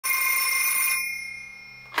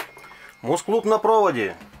Мус-клуб на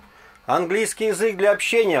проводе. Английский язык для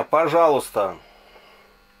общения, пожалуйста.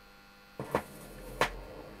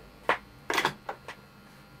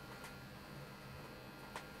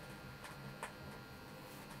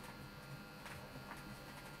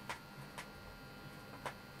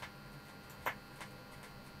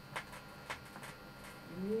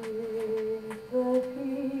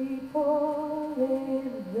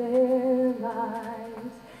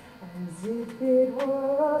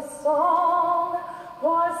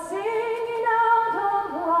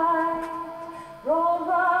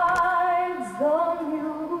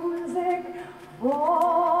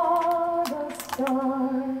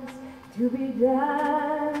 To be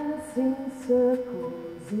dancing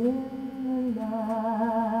circles in the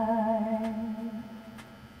night.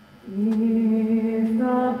 If the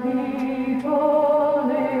people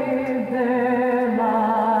live their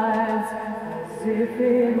lives as if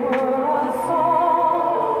it were a song,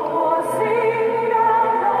 or singing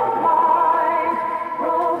out of light,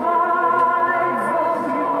 provides the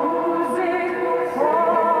music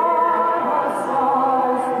for the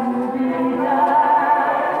stars to be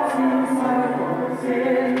dancing circles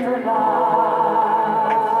in the night.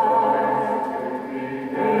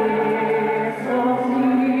 If the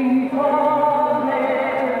people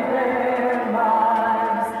live their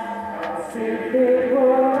lives as if it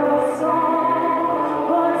were a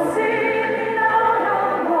song, or singing out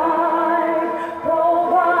of light,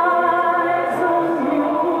 provides the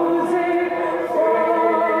music for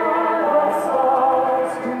the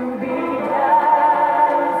stars to be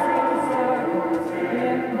dancing circles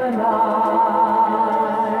in the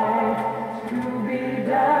night. To be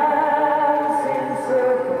dancing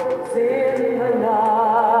circles in the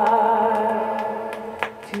night.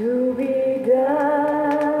 To be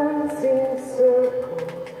dancing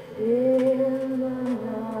circles in the night.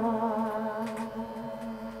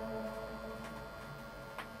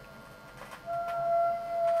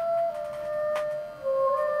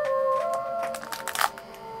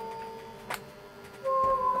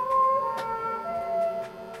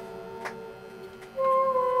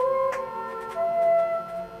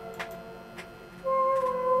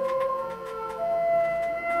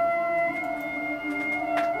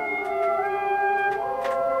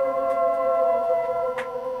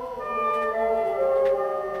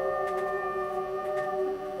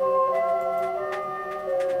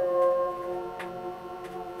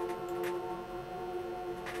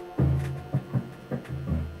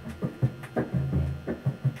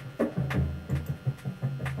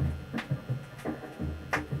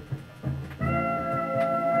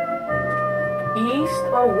 East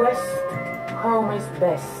or west, home is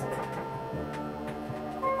best.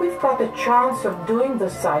 We've got a chance of doing the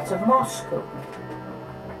sights of Moscow.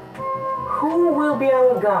 Who will be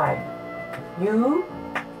our guide? You?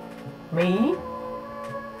 Me?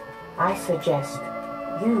 I suggest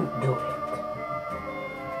you do it.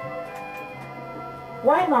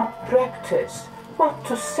 Why not practice what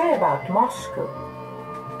to say about Moscow?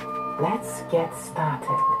 Let's get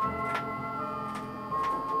started.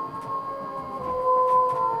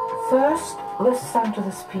 First, listen to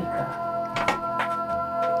the speaker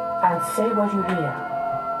and say what you hear.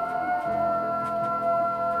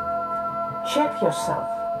 Check yourself,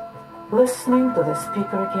 listening to the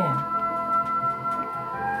speaker again.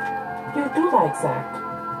 You do like that,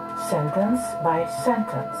 sentence by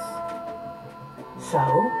sentence. So,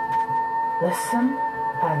 listen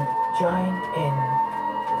and join in.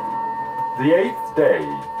 The 8th day.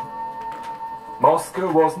 Moscow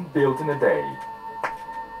wasn't built in a day.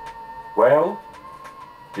 Well,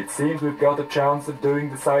 it seems we've got a chance of doing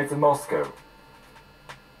the sights of Moscow.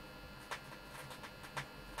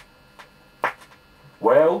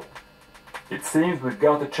 Well, it seems we've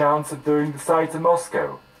got a chance of doing the sights of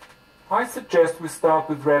Moscow. I suggest we start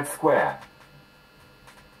with Red Square.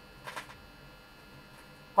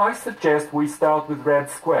 I suggest we start with Red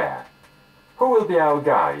Square. Who will be our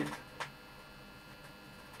guide?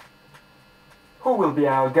 Who will be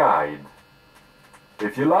our guide?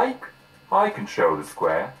 If you like, I can show the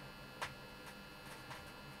square.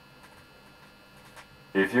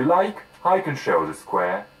 If you like, I can show the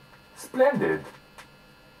square. Splendid.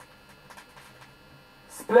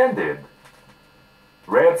 Splendid.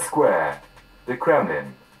 Red Square, the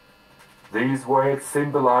Kremlin. These words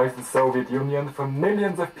symbolize the Soviet Union for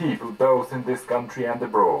millions of people both in this country and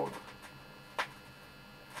abroad.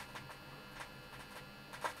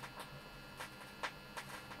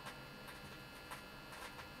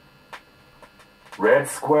 Red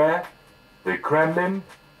Square, the Kremlin,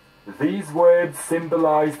 these words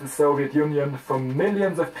symbolize the Soviet Union for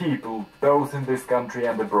millions of people both in this country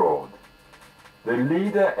and abroad. the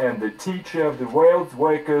leader and the teacher of the world's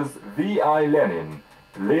workers, V.I. Lenin,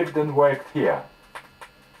 lived and worked here.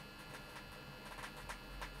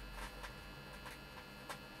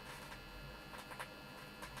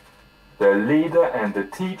 The leader and the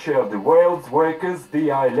teacher of the world's workers,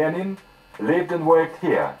 V.I. Lenin, lived and worked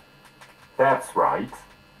here. That's right.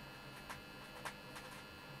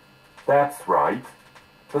 That's right.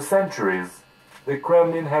 For centuries, the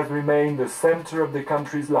Kremlin has remained the center of the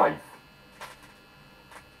country's life.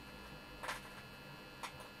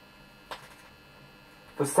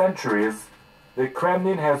 For centuries, the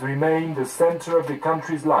Kremlin has remained the center of the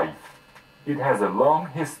country's life. It has a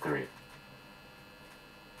long history.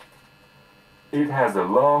 It has a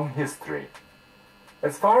long history.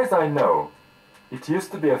 As far as I know, it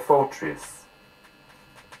used to be a fortress.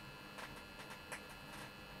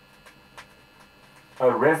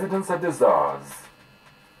 A residence of the Tsars.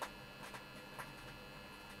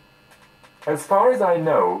 As far as I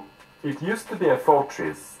know, it used to be a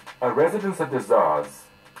fortress, a residence of the Tsars.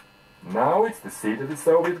 Now it's the seat of the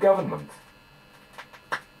Soviet government.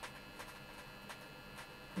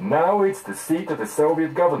 Now it's the seat of the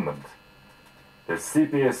Soviet government. The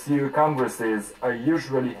CPSU congresses are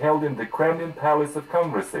usually held in the Kremlin Palace of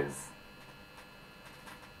Congresses.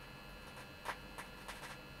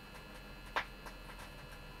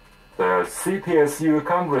 The CPSU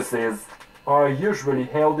congresses are usually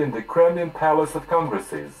held in the Kremlin Palace of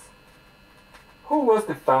Congresses. Who was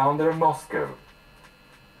the founder of Moscow?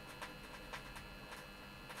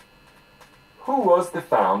 Who was the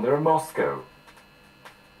founder of Moscow?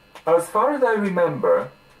 As far as I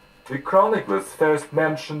remember, the chroniclers first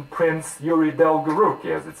mentioned Prince Yuri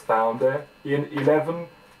Dolgoruki as its founder in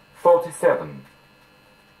 1147.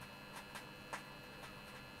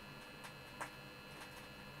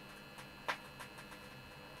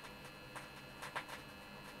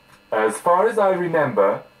 As far as I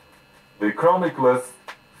remember, the chroniclers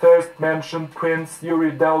first mentioned Prince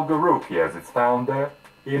Yuri Dolgoruki as its founder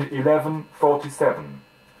in 1147.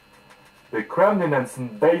 The Kremlin and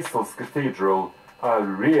St. Basil's Cathedral are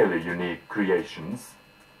really unique creations.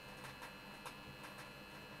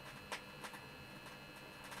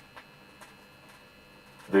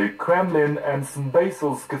 The Kremlin and St.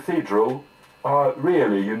 Basil's Cathedral are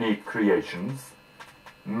really unique creations,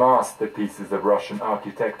 masterpieces of Russian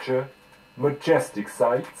architecture, majestic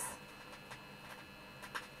sights.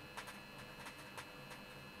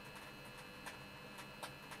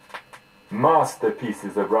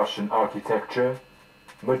 Masterpieces of Russian architecture,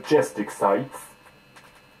 majestic sights.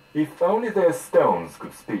 If only their stones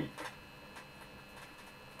could speak.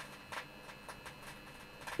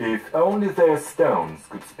 If only their stones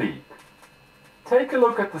could speak. Take a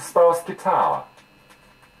look at the Spassky Tower.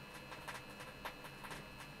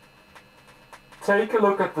 Take a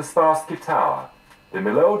look at the Spassky Tower. The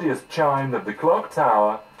melodious chimes of the clock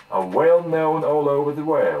tower are well known all over the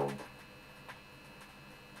world.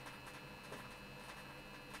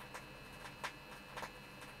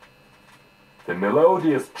 The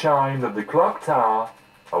melodious chimes of the clock tower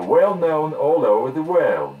are well known all over the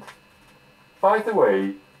world. By the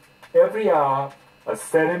way, every hour a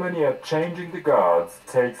ceremony of changing the guards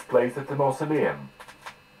takes place at the mausoleum.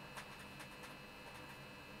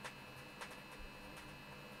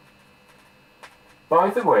 By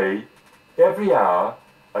the way, every hour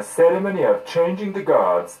a ceremony of changing the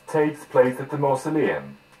guards takes place at the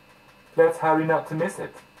mausoleum. Let's hurry not to miss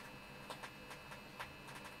it.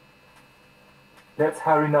 Let's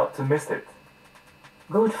hurry not to miss it.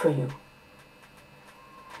 Good for you.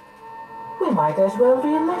 We might as well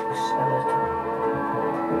relax a little.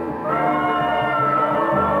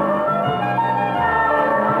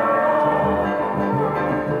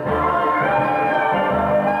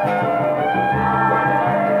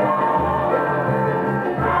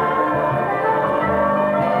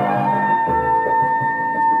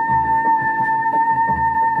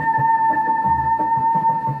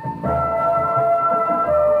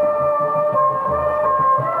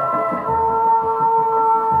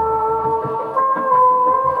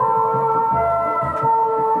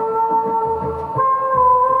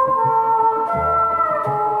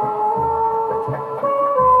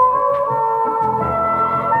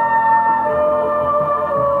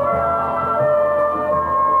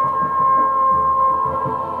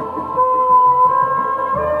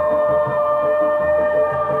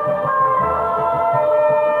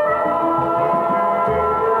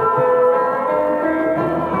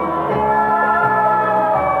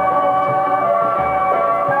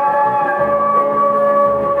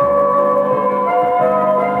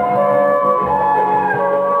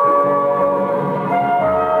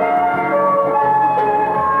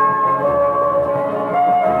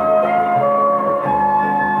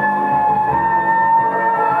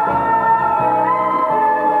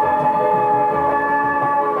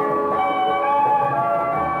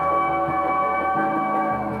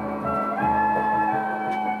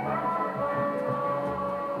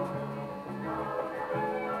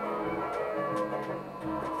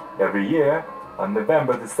 Every year, on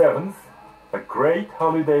November the 7th, a great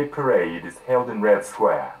holiday parade is held in Red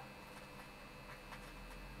Square.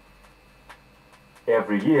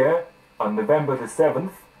 Every year, on November the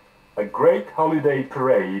 7th, a great holiday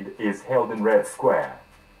parade is held in Red Square.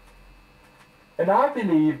 And I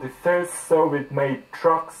believe the first Soviet-made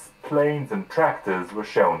trucks, planes and tractors were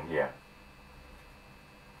shown here.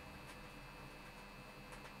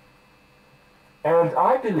 And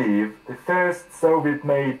I believe the first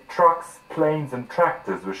Soviet-made trucks, planes and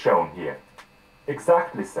tractors were shown here.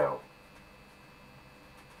 Exactly so.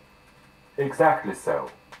 Exactly so.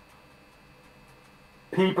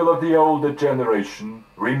 People of the older generation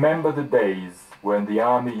remember the days when the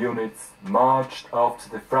army units marched off to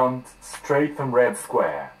the front straight from Red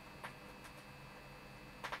Square.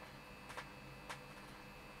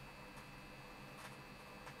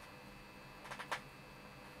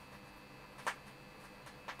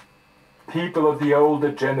 People of the older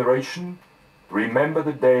generation remember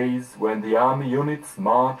the days when the army units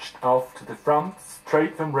marched off to the front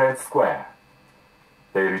straight from Red Square.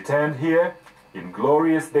 They returned here in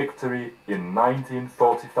glorious victory in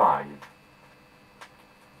 1945.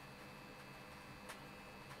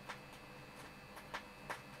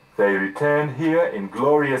 They returned here in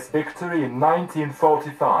glorious victory in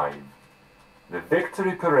 1945. The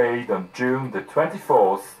victory parade on June the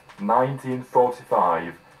 24th,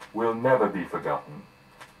 1945 will never be forgotten.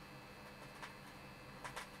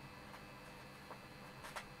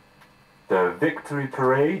 The victory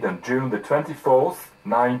parade on June the 24th,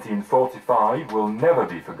 1945 will never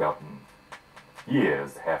be forgotten.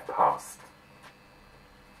 Years have passed.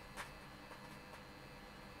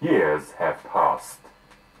 Years have passed.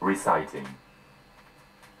 Reciting.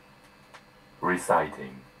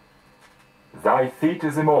 Reciting. Thy feet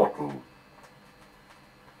is immortal.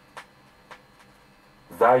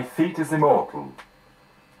 Thy feet is immortal.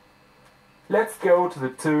 Let's go to the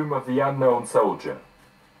tomb of the unknown soldier.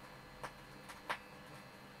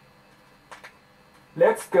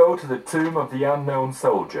 Let's go to the tomb of the unknown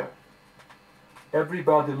soldier.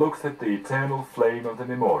 Everybody looks at the eternal flame of the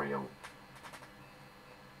memorial.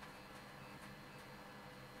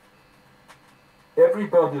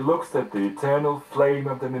 Everybody looks at the eternal flame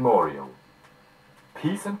of the memorial.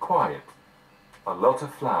 Peace and quiet. A lot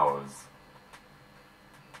of flowers.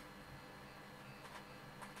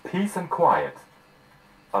 Peace and quiet.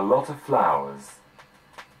 A lot of flowers.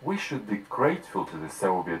 We should be grateful to the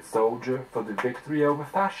Soviet soldier for the victory over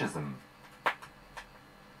fascism.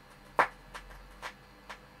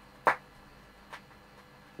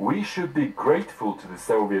 We should be grateful to the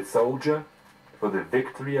Soviet soldier for the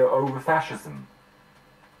victory over fascism.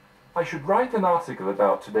 I should write an article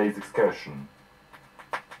about today's excursion.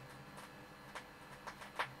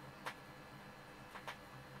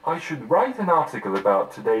 I should write an article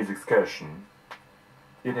about today's excursion.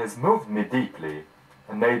 It has moved me deeply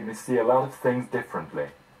and made me see a lot of things differently.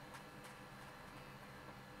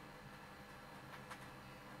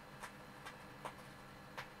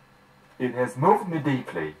 It has moved me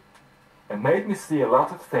deeply and made me see a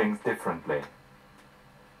lot of things differently.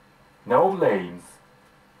 No names,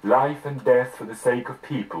 life and death for the sake of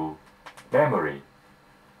people, memory.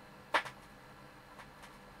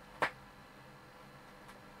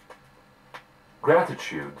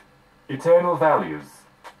 Gratitude, eternal values.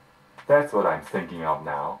 That's what I'm thinking of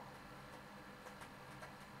now.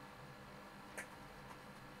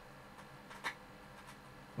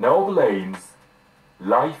 Noble aims,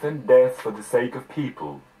 life and death for the sake of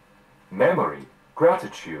people, memory,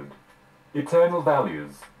 gratitude, eternal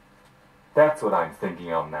values. That's what I'm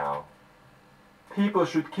thinking of now. People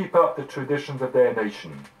should keep up the traditions of their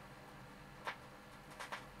nation.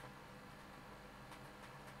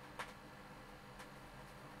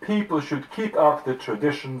 People should keep up the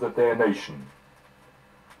traditions of their nation.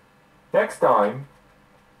 Next time,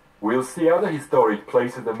 we'll see other historic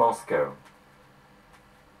places in Moscow.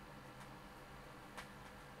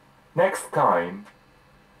 Next time,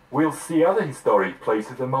 we'll see other historic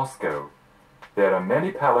places in Moscow. There are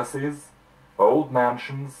many palaces, old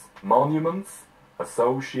mansions, monuments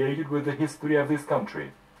associated with the history of this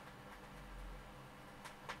country.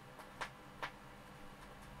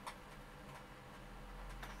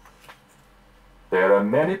 There are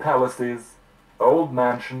many palaces, old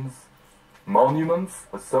mansions, monuments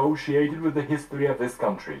associated with the history of this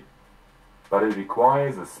country, but it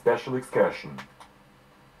requires a special excursion.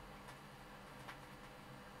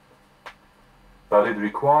 But it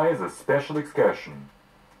requires a special excursion.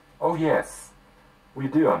 Oh yes, we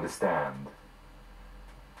do understand.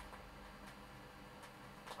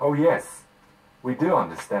 Oh yes, we do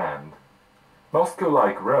understand. Moscow,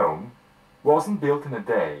 like Rome, wasn't built in a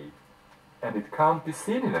day, and it can't be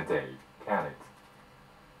seen in a day, can it?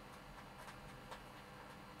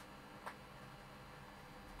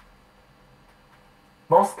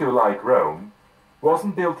 Moscow, like Rome,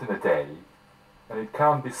 wasn't built in a day, and it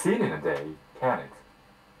can't be seen in a day, can it?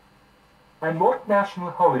 And what national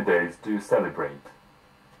holidays do you celebrate?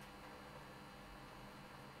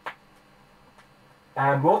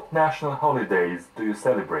 And what national holidays do you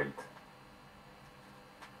celebrate?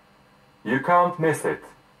 You can't miss it.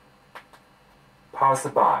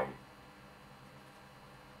 Passerby.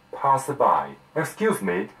 Passerby. Excuse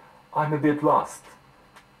me, I'm a bit lost.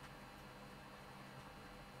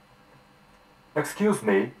 Excuse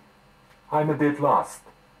me, I'm a bit lost.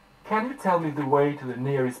 Can you tell me the way to the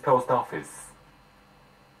nearest post office?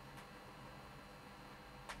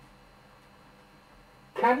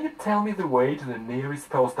 Can you tell me the way to the nearest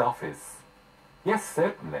post office? Yes,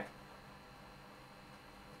 certainly.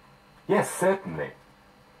 Yes, certainly.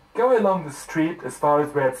 Go along the street as far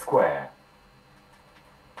as Red Square.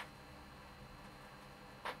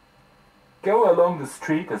 Go along the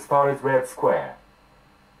street as far as Red Square.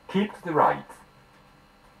 Keep to the right.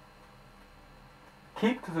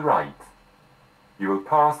 Keep to the right. You will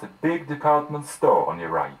pass a big department store on your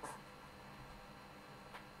right.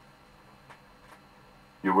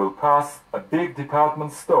 You will pass a big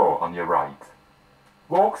department store on your right.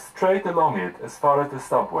 Walk straight along it as far as the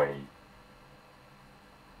subway.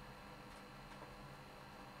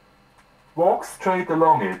 Walk straight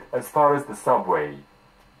along it as far as the subway.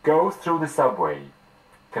 Go through the subway.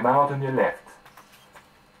 Come out on your left.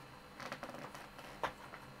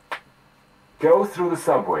 Go through the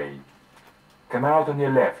subway. Come out on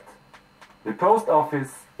your left. The post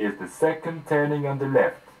office is the second turning on the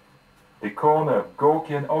left. The corner of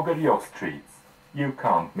Gorky and Ogaryov streets. You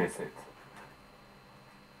can't miss it.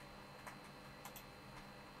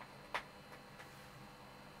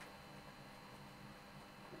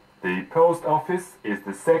 The post office is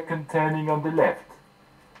the second turning on the left.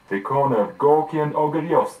 The corner of Gorky and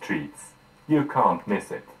Ogaryov streets. You can't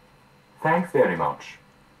miss it. Thanks very much.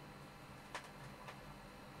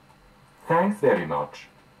 Thanks very much.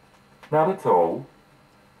 Not at all.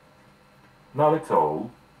 Not at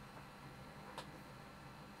all.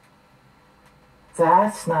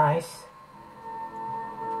 That's nice.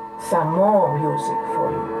 Some more music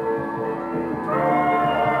for you.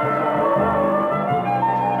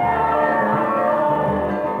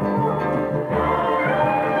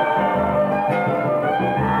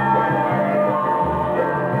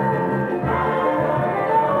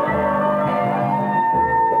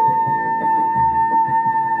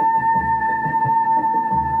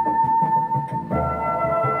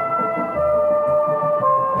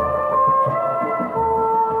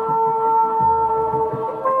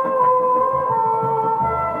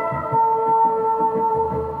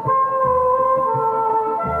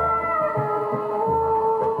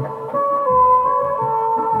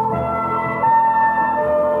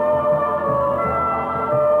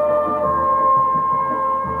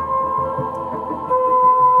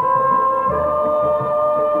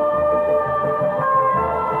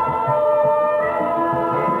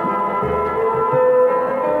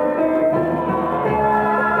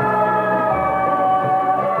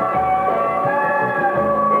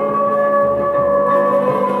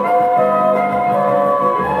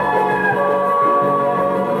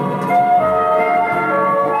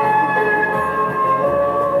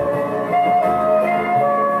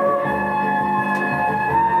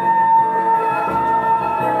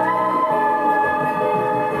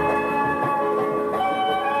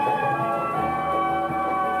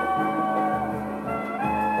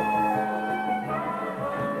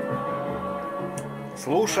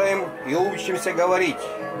 Слушаем и учимся говорить.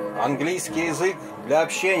 Английский язык для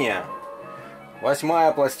общения.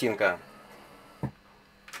 8-я пластинка.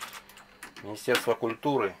 Министерство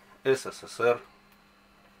культуры СССР.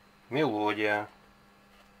 Мелодия.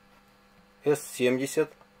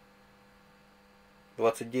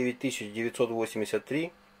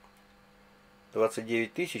 С70-29983-29984.